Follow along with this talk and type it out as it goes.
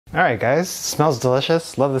Alright guys, smells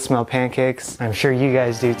delicious. Love the smell of pancakes. I'm sure you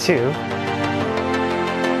guys do too.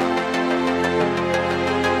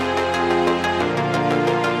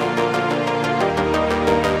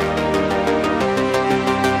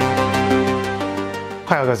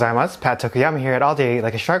 Ohayou gozaimasu, Pat Tokuyama here at All Day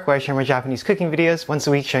Like a Shark, where I share my Japanese cooking videos once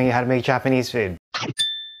a week showing you how to make Japanese food.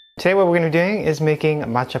 Today what we're going to be doing is making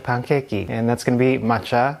matcha pancake, and that's going to be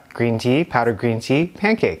matcha, green tea, powdered green tea,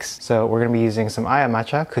 pancakes. So we're going to be using some Aya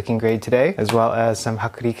matcha, cooking grade today, as well as some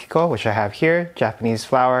hakurikiko, which I have here, Japanese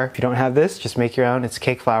flour. If you don't have this, just make your own. It's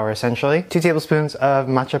cake flour essentially. 2 tablespoons of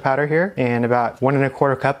matcha powder here, and about 1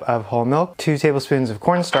 1/4 cup of whole milk, 2 tablespoons of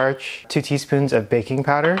cornstarch, 2 teaspoons of baking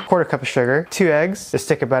powder, 1/4 cup of sugar, 2 eggs, a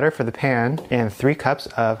stick of butter for the pan, and 3 cups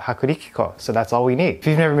of hakurikiko. So that's all we need. If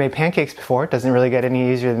you've never made pancakes before, it doesn't really get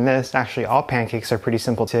any easier than this. Actually, all pancakes are pretty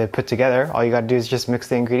simple to put together. All you gotta do is just mix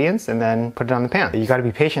the ingredients and then put it on the pan. You gotta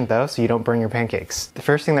be patient though, so you don't burn your pancakes. The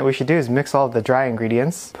first thing that we should do is mix all of the dry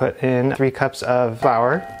ingredients. Put in 3 cups of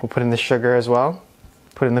flour. We'll put in the sugar as well.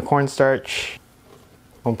 Put in the cornstarch.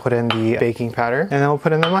 We'll put in the baking powder, and then we'll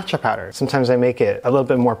put in the matcha powder. Sometimes I make it a little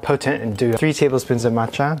bit more potent and do 3 tablespoons of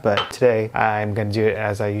matcha, but today I'm gonna do it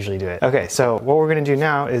as I usually do it. Okay, so what we're gonna do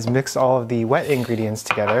now is mix all of the wet ingredients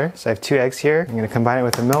together. So I have 2 eggs here. I'm gonna combine it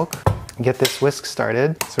with the milk and get this whisk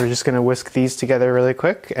started. So we're just gonna whisk these together really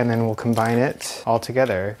quick, and then we'll combine it all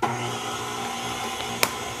together.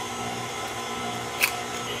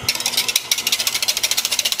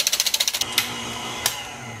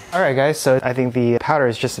 Alright guys, so I think the powder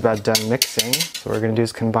is just about done mixing. So what we're going to do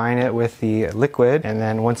is combine it with the liquid, and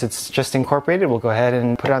then once it's just incorporated, we'll go ahead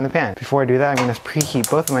and put it on the pan. Before I do that, I'm going to preheat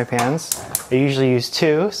both of my pans. I usually use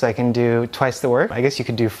 2, so I can do twice the work. I guess you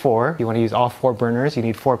could do 4. If you want to use all 4 burners, you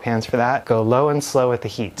need 4 pans for that. Go low and slow with the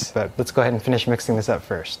heat. But let's go ahead and finish mixing this up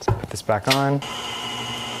first. Put this back on.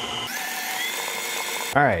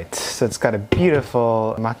 Alright, so it's got a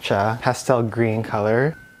beautiful matcha pastel green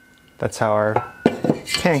color. That's how our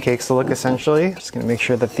pancakes will look essentially. Just gonna make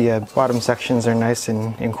sure that the bottom sections are nice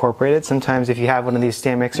and incorporated. Sometimes if you have one of these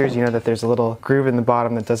stand mixers, you know that there's a little groove in the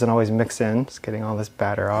bottom that doesn't always mix in. Just getting all this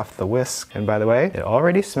batter off the whisk. And by the way, it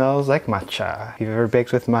already smells like matcha. If you've ever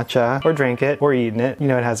baked with matcha or drank it or eaten it, you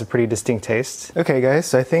know it has a pretty distinct taste. Okay guys,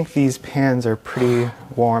 so I think these pans are pretty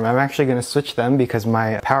warm. I'm actually gonna switch them because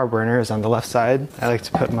my power burner is on the left side. I like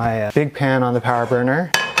to put my big pan on the power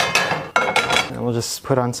burner. And we'll just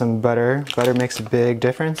put on some butter. Butter makes a big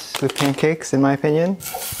difference with pancakes, in my opinion.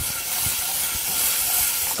 It's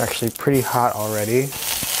actually pretty hot already.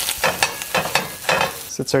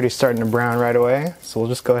 So it's already starting to brown right away. So we'll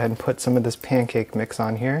just go ahead and put some of this pancake mix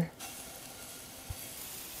on here.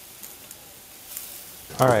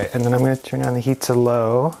 Alright, and then I'm going to turn down the heat to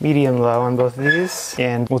low, medium low on both of these.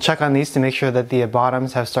 And we'll check on these to make sure that the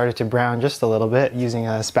bottoms have started to brown just a little bit using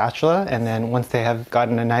a spatula. And then once they have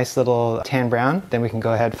gotten a nice little tan brown, then we can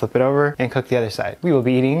go ahead, flip it over, and cook the other side. We will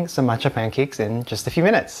be eating some matcha pancakes in just a few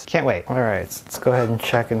minutes. Can't wait. Alright, so let's go ahead and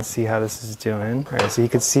check and see how this is doing. Alright, so you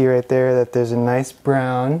can see right there that there's a nice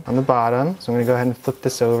brown on the bottom. So I'm going to go ahead and flip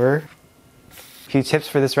this over. Few tips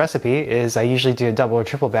for this recipe is I usually do a double or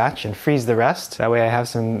triple batch and freeze the rest. That way I have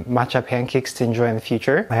some matcha pancakes to enjoy in the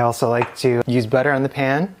future. I also like to use butter on the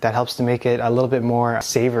pan. That helps to make it a little bit more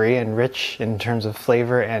savory and rich in terms of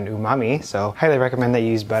flavor and umami. So highly recommend that you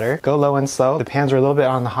use butter. Go low and slow. The pans are a little bit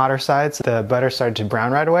on the hotter side, so the butter started to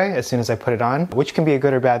brown right away as soon as I put it on, which can be a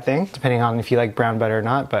good or bad thing, depending on if you like brown butter or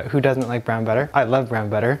not, but who doesn't like brown butter? I love brown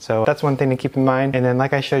butter. So that's one thing to keep in mind. And then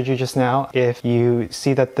like I showed you just now, if you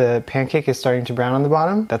see that the pancake is starting to brown on the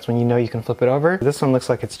bottom, that's when you know you can flip it over. This one looks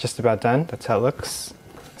like it's just about done. That's how it looks.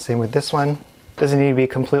 Same with this one. Doesn't need to be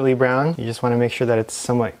completely brown. You just want to make sure that it's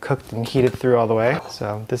somewhat cooked and heated through all the way.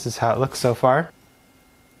 So this is how it looks so far.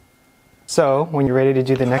 So when you're ready to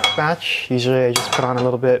do the next batch, usually I just put on a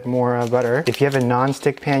little bit more butter. If you have a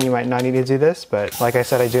non-stick pan, you might not need to do this, but like I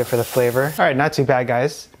said, I do it for the flavor. All right, not too bad,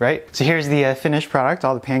 guys, right? So here's the finished product,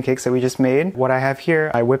 all the pancakes that we just made. What I have here,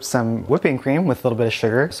 I whipped some whipping cream with a little bit of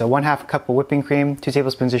sugar. So 1/2 cup of whipping cream, 2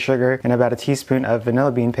 tablespoons of sugar, and about a teaspoon of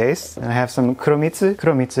vanilla bean paste. And I have some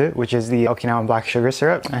Kuromitsu, which is the Okinawan black sugar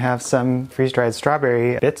syrup. I have some freeze-dried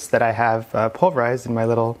strawberry bits that I have pulverized in my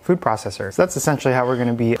little food processor. So that's essentially how we're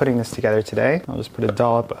gonna be putting this together today. I'll just put a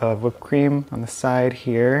dollop of whipped cream on the side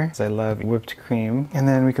here, because I love whipped cream. And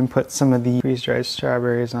then we can put some of the freeze-dried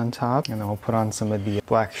strawberries on top, and then we'll put on some of the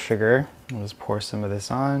black sugar. I'll just pour some of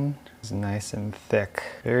this on. It's nice and thick.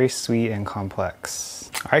 Very sweet and complex.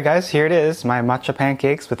 Alright guys, here it is, my matcha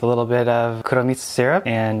pancakes with a little bit of Kuromitsu syrup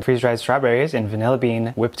and freeze-dried strawberries and vanilla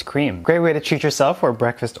bean whipped cream. Great way to treat yourself for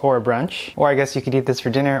breakfast or brunch. Or I guess you could eat this for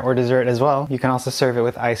dinner or dessert as well. You can also serve it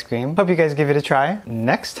with ice cream. Hope you guys give it a try.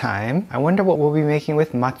 Next time, I wonder what we'll be making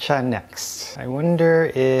with matcha next. I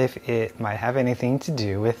wonder if it might have anything to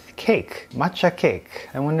do with cake. Matcha cake.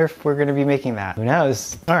 I wonder if we're gonna be making that. Who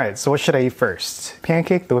knows? Alright, so what should I eat first?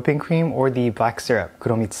 Pancake, the whipping cream, or the black syrup?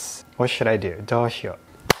 Kuromitsu. What should I do? どうしよう。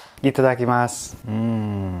Itadakimasu.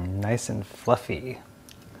 Nice and fluffy.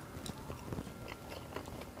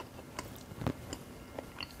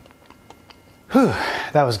 Whew,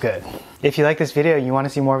 that was good. If you like this video and you want to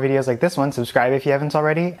see more videos like this one, subscribe if you haven't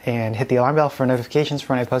already, and hit the alarm bell for notifications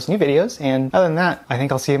for when I post new videos. And other than that, I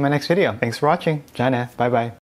think I'll see you in my next video. Thanks for watching. じゃあね. Bye bye.